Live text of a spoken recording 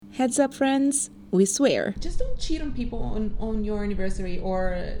Heads up, friends, we swear. Just don't cheat on people on your anniversary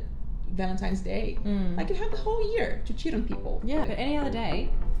or Valentine's Day. Like, you have the whole year to cheat on people. Yeah, but any other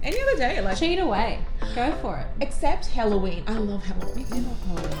day, like, cheat away. Go for it. except Halloween. I love Halloween. I love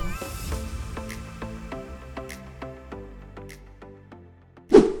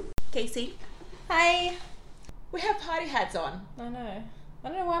Halloween. Casey, Hi. we have party hats on. I know. I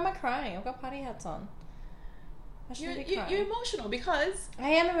don't know, why am I crying? I've got party hats on. I shouldn't be crying. You're emotional because I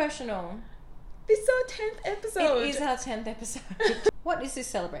am emotional. this is our 10th episode. It is our 10th episode. What is this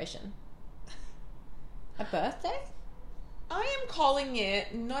celebration? A birthday? I am calling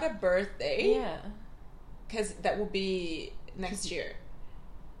it not a birthday. Yeah. Because that will be next year.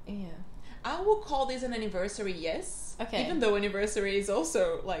 Yeah. I will call this an anniversary, yes. Okay. Even though anniversary is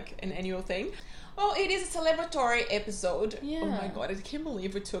also like an annual thing. Well, it is a celebratory episode. Yeah. Oh my god, I can't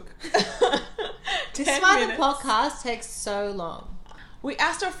believe it took 10 This is why the minutes. podcast takes so long. We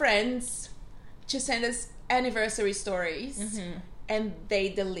asked our friends to send us anniversary stories, and they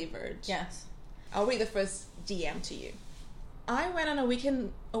delivered. Yes. I'll read the first DM to you. I went on a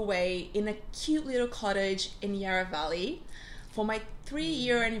weekend away in a cute little cottage in Yarra Valley for my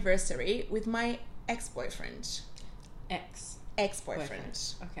 3-year anniversary with my ex-boyfriend.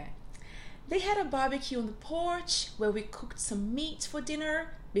 Ex-boyfriend. Okay. They had a barbecue on the porch where we cooked some meat for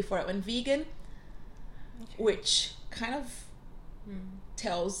dinner before I went vegan, which kind of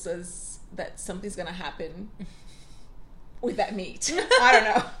tells us that something's gonna happen with that meat. I don't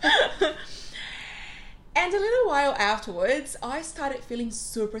know. And a little while afterwards, I started feeling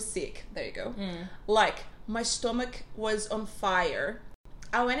super sick. There you go. Like, my stomach was on fire.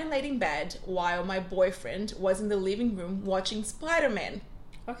 I went and laid in bed while my boyfriend was in the living room watching Spider-Man.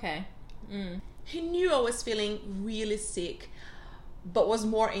 Okay. He knew I was feeling really sick, but was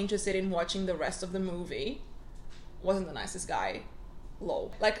more interested in watching the rest of the movie. Wasn't the nicest guy.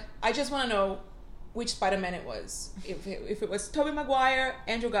 Lol. Like, I just want to know which Spider-Man it was. If it was Tobey Maguire,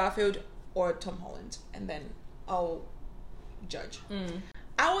 Andrew Garfield, or Tom Holland. And then I'll judge.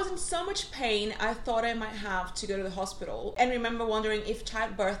 I was in so much pain, I thought I might have to go to the hospital. And remember wondering if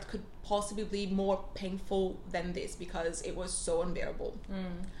childbirth could possibly be more painful than this because it was so unbearable.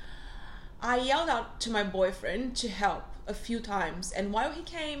 I yelled out to my boyfriend to help a few times, and while he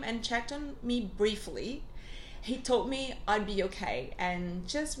came and checked on me briefly, he told me I'd be okay and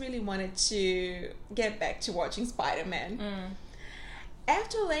just really wanted to get back to watching Spider-Man.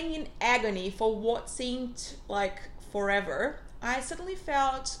 After laying in agony for what seemed like forever, I suddenly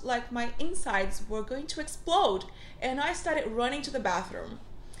felt like my insides were going to explode, and I started running to the bathroom.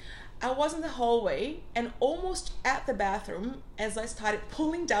 I was in the hallway and almost at the bathroom as I started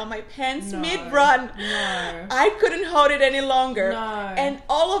pulling down my pants mid-run. No. I couldn't hold it any longer. No. And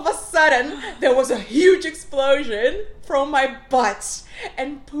all of a sudden, there was a huge explosion from my butt,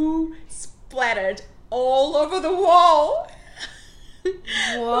 and poo splattered all over the wall. What?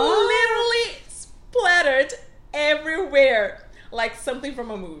 Literally splattered everywhere, like something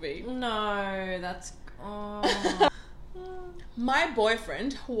from a movie. No, that's... Oh. My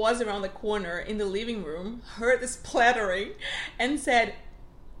boyfriend, who was around the corner in the living room, heard the splattering and said,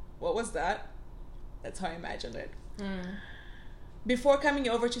 "What was that?" That's how I imagined it. Before coming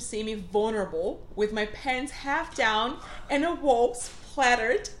over to see me vulnerable, with my pants half down and a wall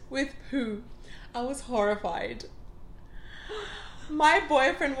splattered with poo. I was horrified. My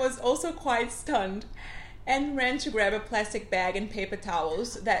boyfriend was also quite stunned and ran to grab a plastic bag and paper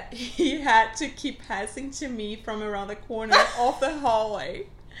towels that he had to keep passing to me from around the corner of the hallway.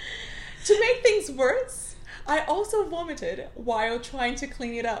 To make things worse, I also vomited while trying to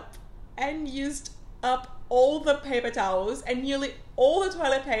clean it up and used up all the paper towels and nearly all the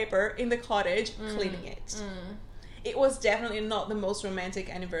toilet paper in the cottage cleaning it. It was definitely not the most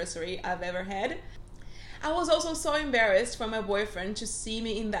romantic anniversary I've ever had. I was also so embarrassed for my boyfriend to see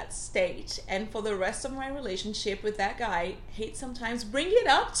me in that state, and for the rest of my relationship with that guy, he'd sometimes bring it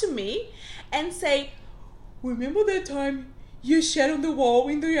up to me and say, "Remember that time you shat on the wall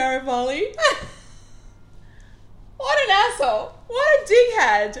in the Yarra Valley?" What an asshole! What a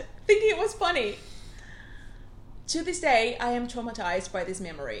dickhead! Thinking it was funny. To this day, I am traumatized by this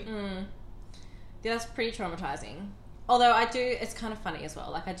memory. Yeah, that's pretty traumatizing. Although it's kind of funny as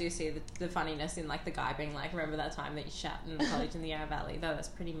well. Like, I do see the funniness in, like, the guy being like, "Remember that time that you shat in the college in the Yarra Valley?" Though that's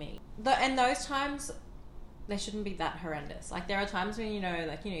pretty mean. And those times, they shouldn't be that horrendous. Like, there are times when, you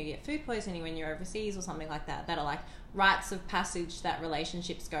get food poisoning when you're overseas or something like that are, like, rites of passage that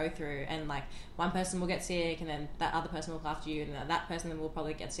relationships go through. And, like, one person will get sick and then that other person will look after you, and then that person will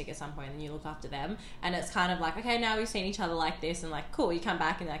probably get sick at some point and then you look after them. And it's kind of like, okay, now we've seen each other like this and, like, cool, you come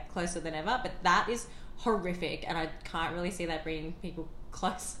back and, like, closer than ever. But that is horrific, and I can't really see that bringing people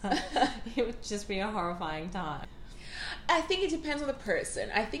closer. It would just be a horrifying time. I think it depends on the person.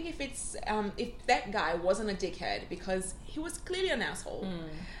 I think if it's if that guy wasn't a dickhead, because he was clearly an asshole.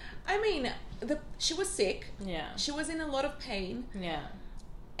 I mean, she was sick. Yeah. She was in a lot of pain. Yeah.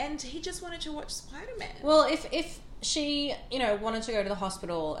 And he just wanted to watch Spider-Man. Well, if she, you know, wanted to go to the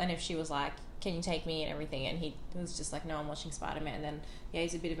hospital, and if she was like, can you take me and everything, and he was just like, no, I'm watching Spider-Man, then yeah,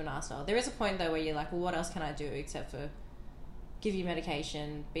 he's a bit of an arsehole. There is a point though where you're like, well, what else can I do except for give you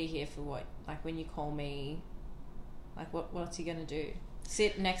medication, be here for what, like when you call me, like what's he gonna do?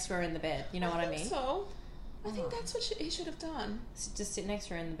 Sit next to her in the bed, you know what I mean? So I think that's what he should have done. Just sit next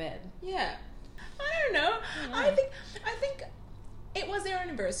to her in the bed. Yeah. I don't know. I think it was their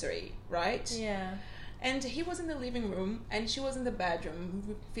anniversary, right? Yeah. And he was in the living room and she was in the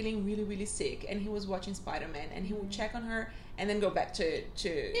bedroom feeling really, really sick, and he was watching Spider-Man, and he would check on her and then go back to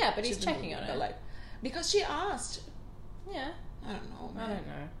yeah, but he's checking on her. Like, because she asked. Yeah. I don't know, man.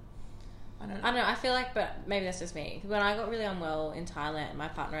 I don't know. I feel like, but maybe that's just me. When I got really unwell in Thailand, my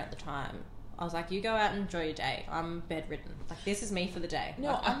partner at the time, I was like, you go out and enjoy your day. I'm bedridden. Like, this is me for the day.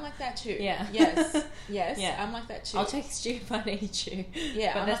 No, like, I'm like that too. Yeah. Yes. Yes. Yeah. I'm like that too. I'll text you if I need you.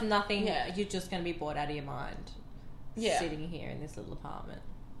 Yeah. But there's nothing, yeah. You're just going to be bored out of your mind. Yeah. Sitting here in this little apartment.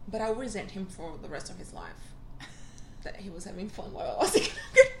 But I resent him for the rest of his life. That he was having fun while I was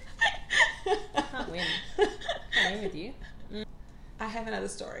I can't win. Can't win with you. I have another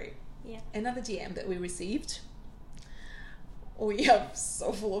story. Yeah. Another DM that we received. We are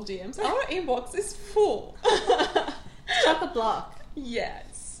so full of DMs. Our inbox is full. Chock-a-block.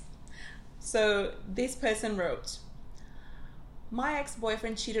 Yes. So this person wrote, my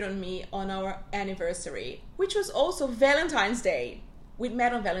ex-boyfriend cheated on me on our anniversary, which was also Valentine's Day. We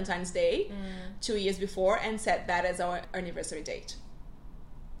met on Valentine's Day 2 years before and set that as our anniversary date.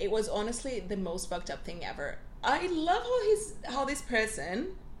 It was honestly the most fucked up thing ever. I love how this person,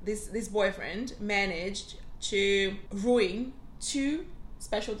 this boyfriend, managed to ruin 2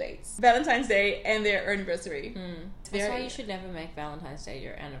 special dates, Valentine's Day and their anniversary. That's why you should never make Valentine's Day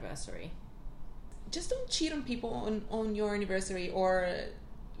your anniversary. Just don't cheat on people on your anniversary or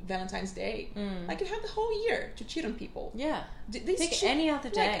Valentine's Day. Like, you have the whole year to cheat on people. Yeah. Pick any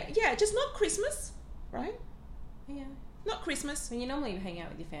other day. Like, yeah, just not Christmas, right? Yeah. Not Christmas. I mean, you normally hang out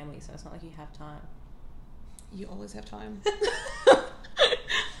with your family, so it's not like you have time. You always have time.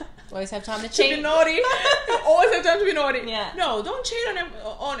 Always have time to To cheat. be naughty. You always have time to be naughty. Yeah. No, don't cheat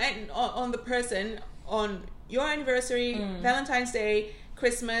on the person on your anniversary, Valentine's Day,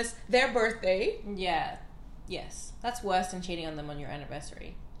 Christmas, their birthday. Yeah. Yes. That's worse than cheating on them on your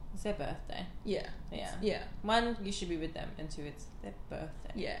anniversary. It's their birthday. Yeah. Yeah. Yeah. 1, you should be with them, and 2, it's their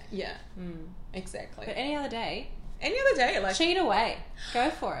birthday. Yeah. Yeah. Exactly. But any other day, Any other day, like, cheat away.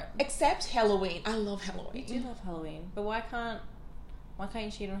 Go for it. except Halloween. I love Halloween. You do love Halloween, but why can't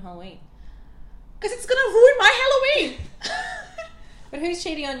you cheat on Halloween? Because it's gonna ruin my Halloween. But who's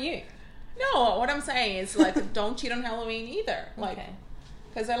cheating on you? No, what I'm saying is, like, don't cheat on Halloween either. Like, Okay.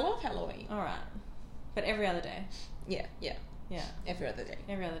 because I love Halloween. All right. But every other day. Yeah. Yeah. Yeah. Every other day.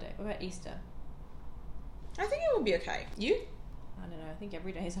 Every other day. What about Easter? I think it will be okay. You? I don't know. I think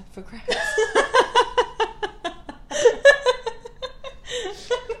every day is up for grabs.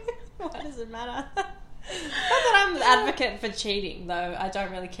 Why does it matter? Not that I'm an advocate for cheating, though. I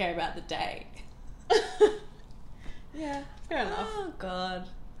don't really care about the day. Yeah, fair enough. Oh, God.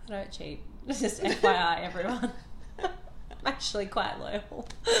 I don't cheat. Just FYI, everyone. I'm actually quite loyal.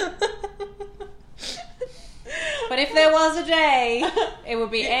 But if there was a day, it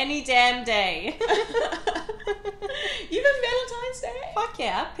would be any damn day. Even Valentine's Day? Fuck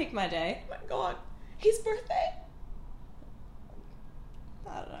yeah, I'd pick my day. Oh my god. His birthday?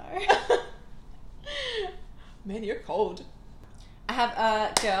 I don't know. Man, you're cold. I have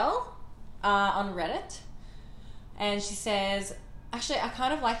a girl on Reddit, and she says, actually, I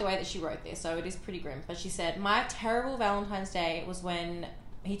kind of like the way that she wrote this, so it is pretty grim, but she said, my terrible Valentine's Day was when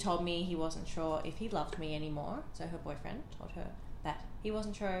he told me he wasn't sure if he loved me anymore. So her boyfriend told her that he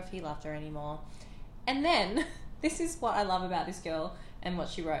wasn't sure if he loved her anymore. And then, this is what I love about this girl and what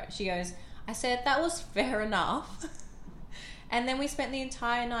she wrote. She goes, I said, that was fair enough. And then we spent the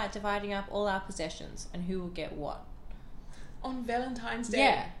entire night dividing up all our possessions and who will get what. On Valentine's Day?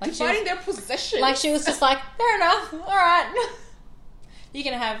 Yeah. Like dividing their possessions? Like, she was just like, fair enough, alright. You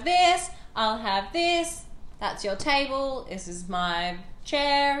can have this, I'll have this, that's your table, this is my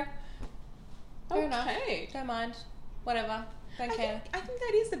chair. Fair enough. Don't mind. Whatever. Don't care. I think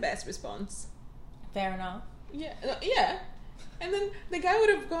that is the best response. Fair enough. Yeah. Yeah. And then the guy would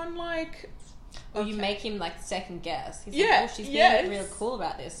have gone like... Or you make him like second guess. He's Yeah, like, oh, she's being yes. real cool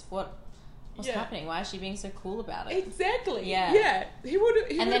about this. What What's Yeah. happening? Why is she being so cool about it? Exactly. Yeah. Yeah.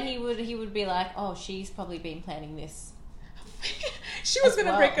 Then he would be like, oh, she's probably been planning this. She was as going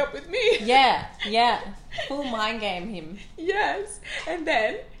to well. break up with me. Yeah. Full mind game him. Yes. And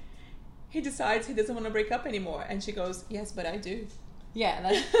then he decides he doesn't want to break up anymore. And she goes, yes, but I do.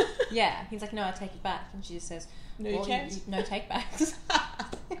 Yeah. Yeah. He's like, no, I take it back. And she just says, No, you can't. No take backs.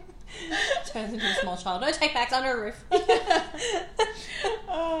 Turns into a small child. No take backs under a roof.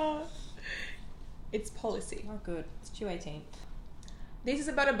 It's policy. Oh, good. It's 2:18. This is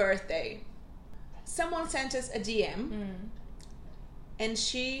about a birthday. Someone sent us a DM and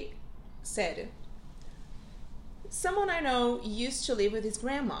she said, someone I know used to live with his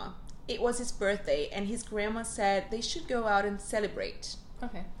grandma. It was his birthday and his grandma said they should go out and celebrate.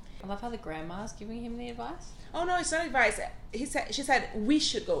 Okay. I love how the grandma's giving him the advice. Oh no, it's not advice. She said we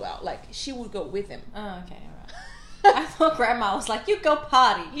should go out. Like she would go with him. Oh, okay, alright. I thought grandma was like, you go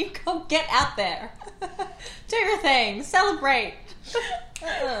party. You go get out there. Do your thing. Celebrate.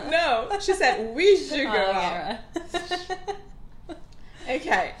 No, she said we should go out. Right.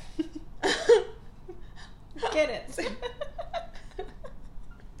 Okay. Get it.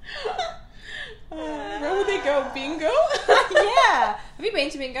 Where would they go? Bingo? Yeah. Have you been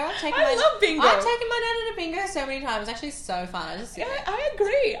to bingo? I love bingo. I've taken my dad to bingo so many times. It's actually so fun. I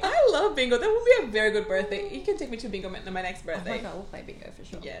agree. I love bingo. That would be a very good birthday. You can take me to bingo on my next Oh my birthday. god, we'll play bingo for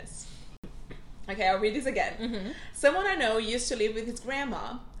sure. Yes. Okay, I'll read this again. Mm-hmm. Someone I know used to live with his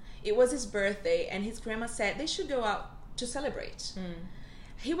grandma. It was his birthday, and his grandma said they should go out to celebrate.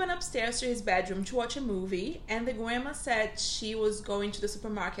 He went upstairs to his bedroom to watch a movie, and the grandma said she was going to the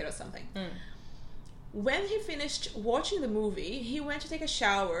supermarket or something. When he finished watching the movie, he went to take a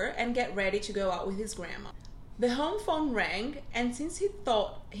shower and get ready to go out with his grandma. The home phone rang, and since he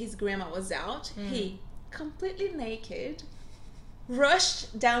thought his grandma was out, he, completely naked,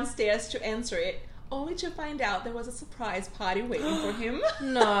 rushed downstairs to answer it, only to find out there was a surprise party waiting for him.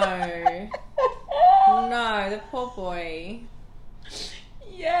 No. No, the poor boy.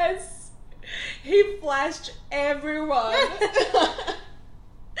 Yes. He flashed everyone.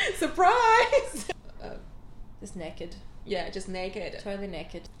 Surprise! Just naked. Yeah, just naked. Totally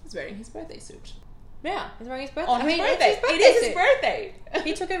naked. He's wearing his birthday suit. Yeah, he's wearing his birthday. On his birthday. It's his birthday It is his suit. birthday.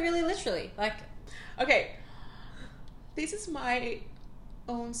 He took it really literally. Like, Okay. This is my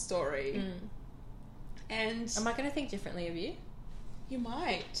own story. And am I going to think differently of you? you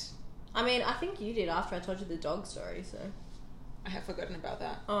might. I mean, I think you did after I told you the dog story, so. I have forgotten about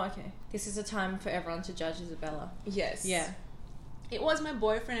that. Oh, okay. This is a time for everyone to judge Isabella. Yes. Yeah. It was my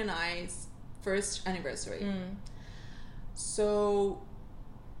boyfriend and I's first anniversary. So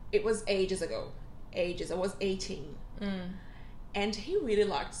it was ages ago. I was 18. And he really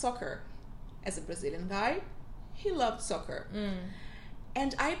liked soccer. As a Brazilian guy, he loved soccer.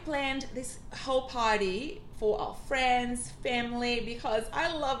 And I planned this whole party for our friends, family, because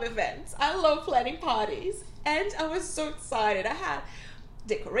I love events. I love planning parties. And I was so excited. I had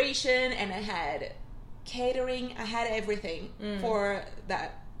decoration and I had catering. I had everything for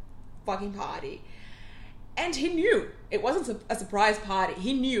that fucking party. And he knew. It wasn't a surprise party.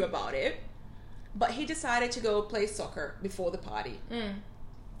 He knew about it. But he decided to go play soccer before the party.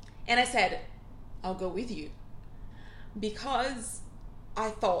 And I said, I'll go with you. Because I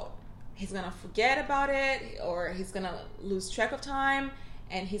thought he's going to forget about it or he's going to lose track of time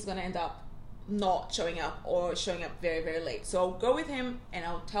and he's going to end up not showing up or showing up very, very late. So I'll go with him and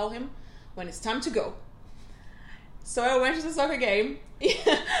I'll tell him when it's time to go. So I went to the soccer game.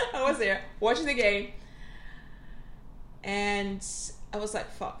 I was there watching the game. And I was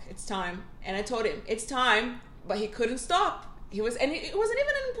like, fuck, it's time. And I told him, it's time. But he couldn't stop. It wasn't even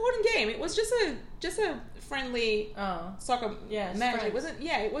an important game. It was just a friendly soccer match.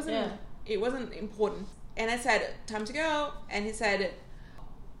 friends. It wasn't important. And I said, time to go. And he said,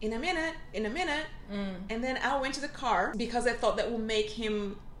 in a minute. And then I went to the car because I thought that would make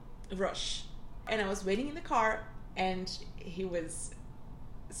him rush. And I was waiting in the car and he was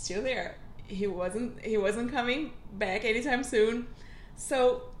still there. He wasn't coming back anytime soon.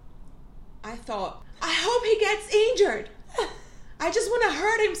 So I thought, I hope he gets injured. I just want to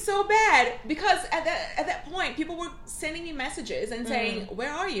hurt him so bad. Because at that point, people were sending me messages and saying,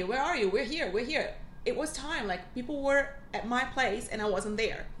 where are you? We're here. It was time. Like, people were at my place and I wasn't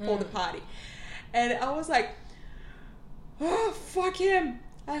there for the party. And I was like, oh, fuck him.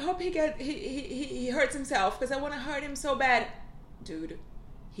 I hope he hurts himself because I want to hurt him so bad. Dude,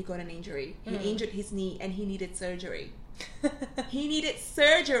 he got an injury. He injured his knee and he needed surgery. He needed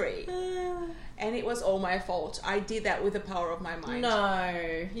surgery. And it was all my fault. I did that with the power of my mind.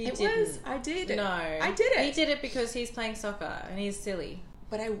 No, he didn't. I did it. No. I did it. He did it because he's playing soccer and he's silly.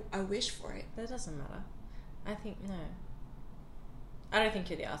 But I wish for it. That doesn't matter. I think, no. I don't think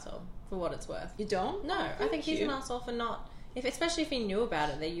you're the asshole, for what it's worth. You don't? No, Oh, I think he's you. an asshole for not... especially if he knew about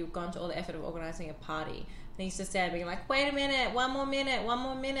it, that you've gone to all the effort of organising a party. And he's just there being like, wait a minute, one more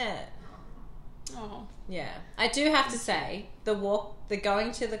minute. Oh. Yeah. I do have to say, the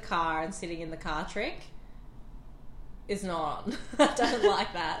going to the car and sitting in the car trick is not... I don't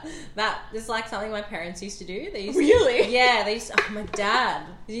like that. That is like something my parents used to do. They used Really? To, yeah, they used to... Oh, my dad.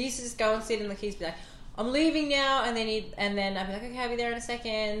 He used to just go and sit in the keys and be like, I'm leaving now, and then I'd be like, okay, I'll be there in a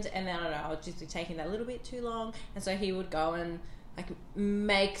second, and then I don't know, I'll just be taking that a little bit too long, and so he would go and like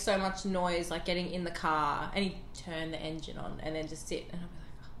make so much noise, like getting in the car, and he'd turn the engine on, and then just sit, and I'd be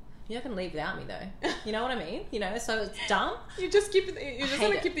like, oh, you're not gonna leave without me though, you know what I mean? You know, so it's dumb. You just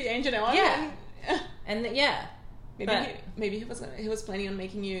want to keep the engine on. Yeah, yeah. Maybe he was planning on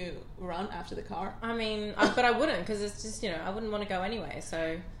making you run after the car. I mean, but I wouldn't, because it's just, you know, I wouldn't want to go anyway,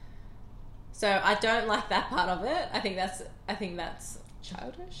 so I don't like that part of it. I think that's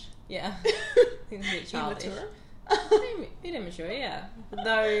childish. Yeah, I think it's a bit childish. Immature. Bit immature, yeah.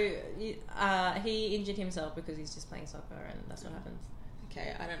 Though he injured himself because he's just playing soccer, and that's what happens.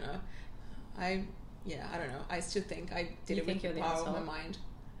 Okay, I don't know. I don't know. I still think I did You it think with the you're the power of my asshole? mind.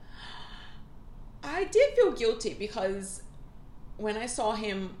 I did feel guilty because when I saw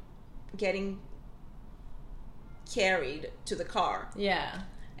him getting carried to the car, Yeah.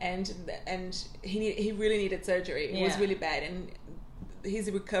 and he really needed surgery. It was Yeah. really bad, and his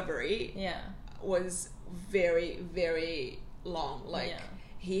recovery Yeah. was very, very long. Like Yeah.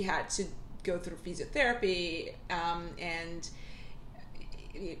 he had to go through physiotherapy, and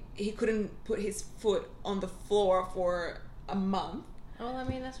he couldn't put his foot on the floor for a month. Well, I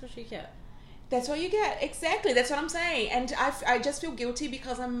mean, that's what you get. That's what you get. Exactly. That's what I'm saying. And I just feel guilty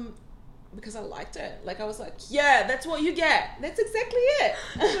because I liked it. Like I was like, yeah, that's what you get. That's exactly it.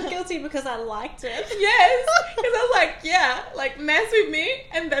 I feel guilty because I liked it. Yes. Because I was like, yeah, like mess with me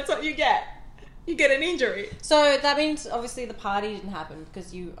and that's what you get. You get an injury. So that means obviously the party didn't happen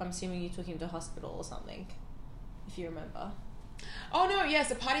because I'm assuming you took him to hospital or something, if you remember. Oh no, yes,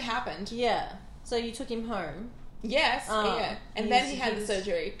 the party happened. Yeah. So you took him home. Yes, yeah. And then he had the was-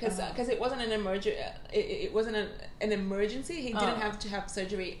 surgery because it wasn't an emergency. It wasn't an emergency. He didn't have to have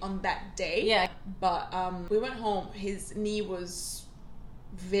surgery on that day. Yeah. But we went home. His knee was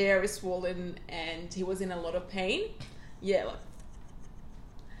very swollen and he was in a lot of pain. Yeah.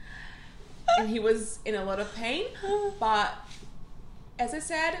 And he was in a lot of pain. But as I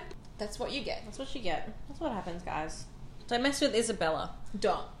said, that's what you get. That's what you get. That's what happens, guys. Don't mess with Isabella.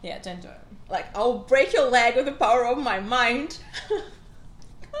 Don't. Yeah, don't do it. Like, I'll break your leg with the power of my mind.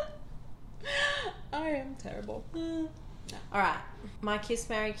 I am terrible. Alright. My kiss,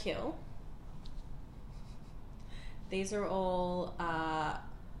 marry, kill. These are all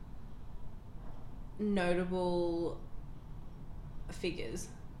notable figures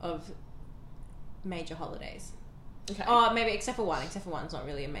of major holidays. Okay. Oh, maybe except for one. Except for one's not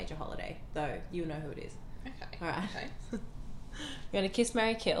really a major holiday, though you know who it is. Okay. Alright. Okay. You're gonna kiss,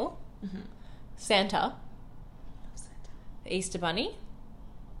 marry, kill. Mm-hmm. Santa, the Easter Bunny,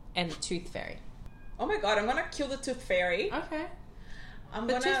 and the Tooth Fairy. Oh my god, I'm gonna kill the Tooth Fairy. Okay.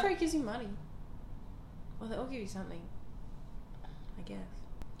 The Tooth Fairy gives you money. Well, they all give you something, I guess.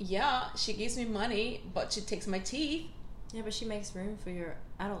 Yeah, she gives me money, but she takes my teeth. Yeah, but she makes room for your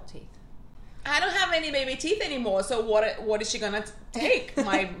adult teeth. I don't have any baby teeth anymore, so what is she gonna take?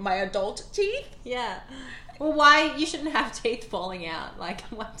 my adult teeth? Yeah. Well, why? You shouldn't have teeth falling out. Like,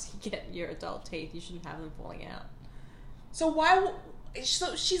 once you get your adult teeth, you shouldn't have them falling out. So why?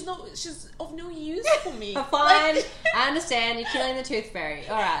 So she's of no use for me. Fine. Like, I understand. You're killing the Tooth Fairy.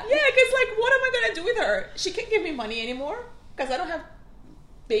 All right. yeah, because like, what am I gonna do with her? She can't give me money anymore because I don't have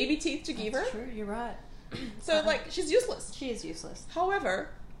baby teeth to give her. True. You're right. So like, she's useless. She is useless. However,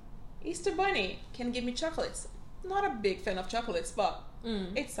 Easter Bunny can give me chocolates. Not a big fan of chocolates, but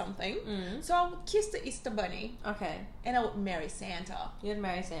it's something. So I would kiss the Easter Bunny Okay. and I would marry Santa. You'd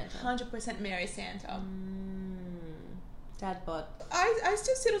marry Santa. 100% marry Santa. Dad bod. I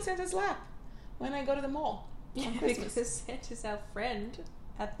still sit on Santa's lap when I go to the mall on Christmas. Because Santa's our friend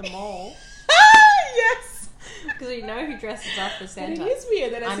at the mall. Yes! Because we know who dresses up for But Santa. it is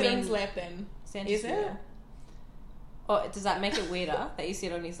weird that I sit on mean, his lap then. Santa's Is it? weirder. Or does that make it weirder that you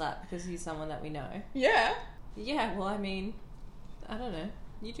sit on his lap because he's someone that we know? Yeah. Yeah, well, I mean, I don't know.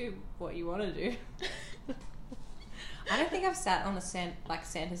 You do what you want to do. I don't think I've sat on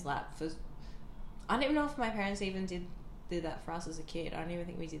Santa's lap for... I don't even know if my parents even did that for us as a kid. I don't even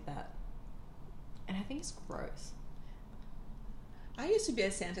think we did that. And I think it's gross. I used to be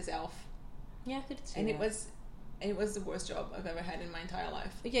a Santa's elf. Yeah, I could see And that. it was It was the worst job I've ever had in my entire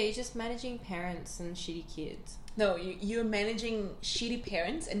life. But yeah, you're just managing parents and shitty kids. No, you're managing shitty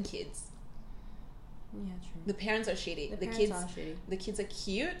parents and kids. Yeah, true. The parents are shitty. The parents are shitty. The kids are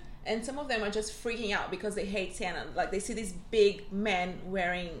cute, and some of them are just freaking out because they hate Santa. Like they see this big man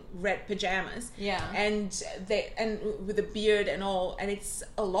wearing red pajamas, Yeah. and with a beard and all, and it's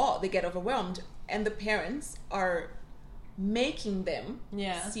a lot. They get overwhelmed, and the parents are making them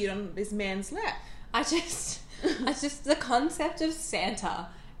Yeah. sit on this man's lap. I just the concept of Santa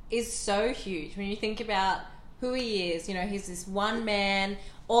is so huge when you think about who he is. You know, he's this one man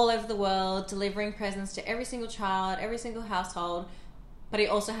all over the world delivering presents to every single child, every single household, but he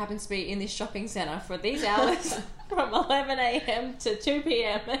also happens to be in this shopping centre for these hours from 11 a.m. to 2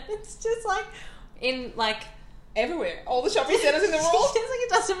 p.m. and it's just like in like Everywhere, all the shopping centers in the world. it's like it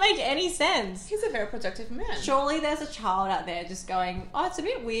doesn't make any sense. He's a very productive man. Surely there's a child out there just going, oh, it's a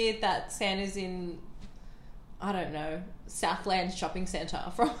bit weird that Santa's in, I don't know, Southland Shopping Centre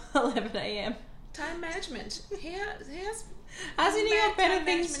from 11 a.m. Time management. He has Hasn't he got better time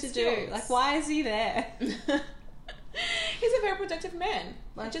things to management do? skills. Like, why is he there? He's a very productive man.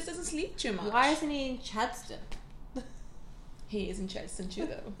 Like, He just doesn't sleep too much. Why isn't he in Chadston? He is in Chadstone too,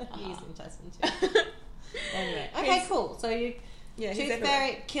 though. He is in Chadston too. Anyway, okay, He's- cool. So you Yeah, he's Tooth everywhere.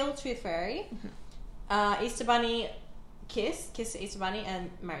 Fairy, kill Tooth Fairy, Easter Bunny, kiss the Easter Bunny, and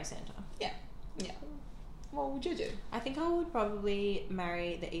marry Santa. Yeah. What would you do? I think I would probably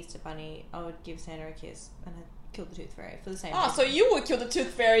marry the Easter Bunny. I would give Santa a kiss, and I'd kill the Tooth Fairy for the same Oh, reason. so you would kill the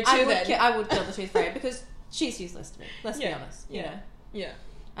Tooth Fairy too I would, then? I would kill the Tooth Fairy because she's useless to me. Let's be Yeah. honest. You Yeah. know, Yeah.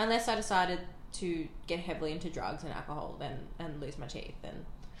 unless I decided to get heavily into drugs and alcohol, and lose my teeth, then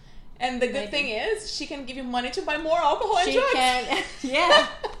And the good Maybe. thing is, she can give you money to buy more alcohol and she drugs. can. Yeah.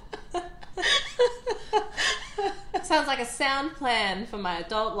 Sounds like a sound plan for my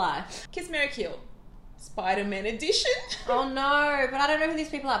adult life. Kiss, Marry, Kill. Spider-Man edition. Oh no, but I don't know who these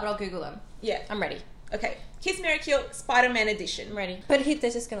people are, but I'll Google them. Yeah. I'm ready. Okay. Kiss, Marry, Kill. Spider-Man I'm edition. ready. But they're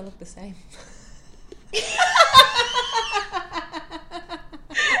just gonna look the same.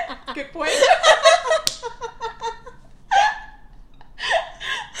 Good point.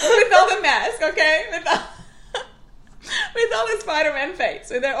 Without the mask, okay? Without the Spider-Man face,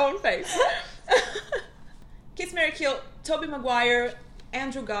 with their own face. Kiss, Marry, Kill. Tobey Maguire,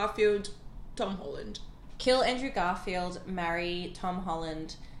 Andrew Garfield, Tom Holland. Kill Andrew Garfield, marry Tom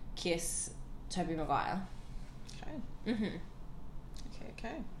Holland, kiss Tobey Maguire. Okay. Mm-hmm.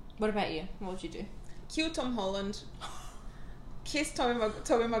 Okay. What about you? What would you do? Kill Tom Holland. Kiss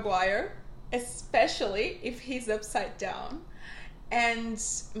Tobey Maguire, especially if he's upside down. And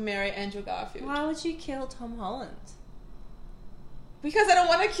marry Andrew Garfield. Why would you kill Tom Holland? Because I don't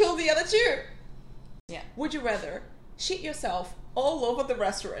want to kill the other two. Yeah. Would you rather shit yourself all over the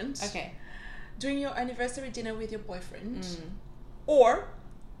restaurant Okay. during your anniversary dinner with your boyfriend, Mm. or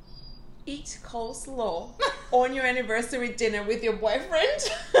eat coleslaw on your anniversary dinner with your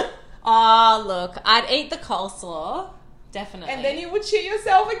boyfriend? Oh, look, I'd eat the coleslaw. Definitely. And then you would shit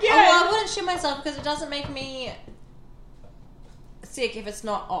yourself again. Oh, well, I wouldn't shit myself because it doesn't make me sick if it's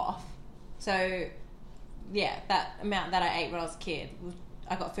not off. So, yeah, that amount that I ate when I was a kid,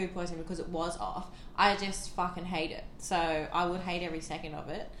 I got food poisoning because it was off. I just fucking hate it. So I would hate every second of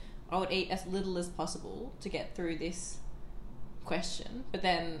it. I would eat as little as possible to get through this question, but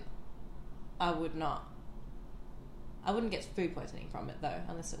then I wouldn't get food poisoning from it though,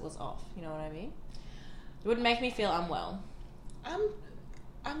 unless it was off. You know what I mean? It wouldn't make me feel unwell.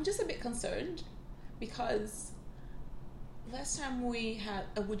 I'm just a bit concerned because last time we had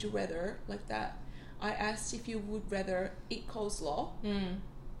a would you rather like that, I asked if you would rather eat coleslaw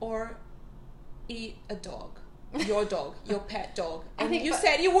or eat a dog. Your dog, your pet dog. And you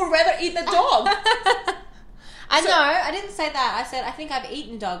said you would rather eat the dog. I know, I didn't say that. I said I think I've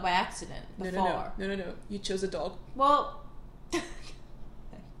eaten dog by accident before. No. You chose a dog. Well, I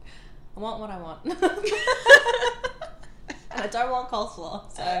want what I want. And I don't want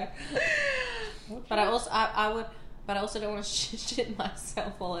coleslaw, so. Okay. But I also don't want to shit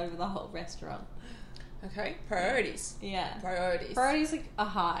myself all over the whole restaurant. Okay, priorities. Yeah. Priorities. Priorities are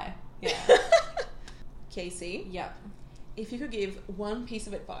high. Yeah. Casey, Yep. if you could give one piece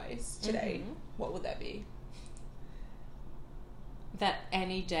of advice today, what would that be? That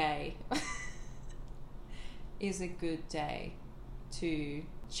any day is a good day to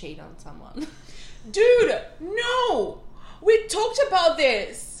cheat on someone. Dude, no! We talked about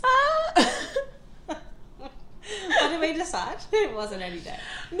this! What did we decide? It wasn't any day.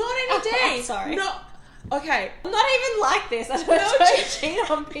 Not any day! Sorry. No, Okay. I'm not even like this. I don't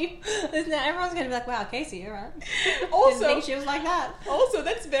cheat on people. Now everyone's going to be like, wow, Casey, you're right. Also, Didn't think she was like that. Also,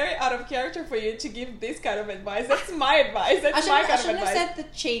 that's very out of character for you to give this kind of advice. That's my advice. That's my kind I of shouldn't advice. have said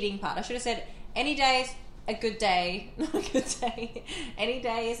the cheating part. I should have said any day's a good day. Not a good day. Any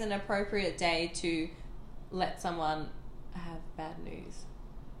day is an appropriate day to let someone have bad news.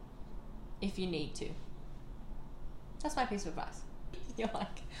 If you need to. That's my piece of advice. You're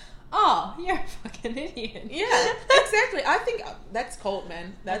like, oh, you're a fucking idiot. Yeah, exactly. I think that's cold,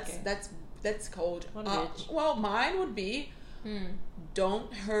 man. That's Okay. that's cold. What a bitch. Well, mine would be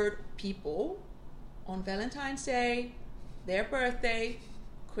don't hurt people on Valentine's Day, their birthday,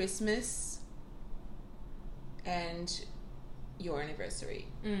 Christmas, and your anniversary.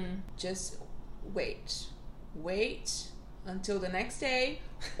 Just wait until the next day,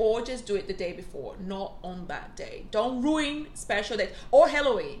 or just do it the day before, not on that day. Don't ruin special days. Or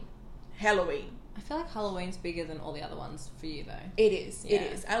Halloween. I feel like Halloween's bigger than all the other ones for you, though. It is. Yeah.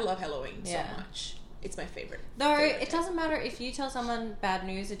 It is. I love Halloween Yeah. so much. It's my favorite. Though favorite it day. doesn't matter if you tell someone bad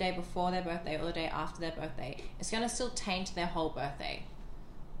news the day before their birthday or the day after their birthday, it's going to still taint their whole birthday.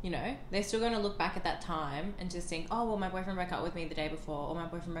 You know? They're still going to look back at that time and just think, oh, well, my boyfriend broke up with me the day before, or my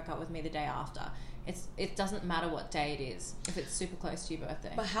boyfriend broke up with me the day after. It doesn't matter what day it is if it's super close to your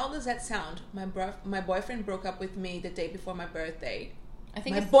birthday. But how does that sound? My boyfriend broke up with me the day before my birthday. I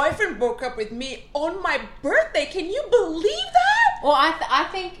think My boyfriend broke up with me on my birthday. Can you believe that? Well, I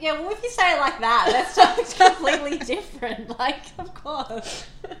think, yeah, well, if you say it like that, that's completely different. Like, of course.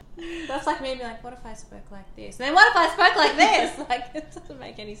 That's like me being like, what if I spoke like this? And then what if I spoke like this? Like, it doesn't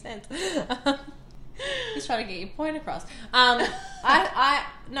make any sense. He's trying to get your point across. No,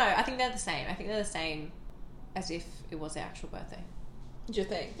 I think they're the same. I think they're the same as if it was their actual birthday. Do you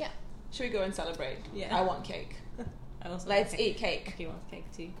think? Yeah. Should we go and celebrate? Yeah. I want cake. I also Let's want eat cake. He wants cake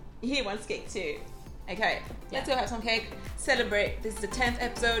too. He wants cake too. Okay, let's Yeah. go have some cake. Celebrate. This is the 10th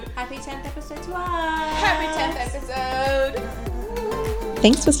episode. Happy 10th episode to us. Happy 10th episode.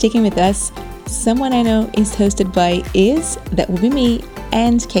 Thanks for sticking with us. Someone I Know is hosted by that will be me,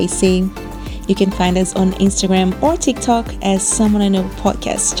 and Casey. You can find us on Instagram or TikTok as Someone I Know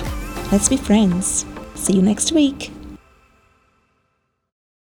Podcast. Let's be friends. See you next week.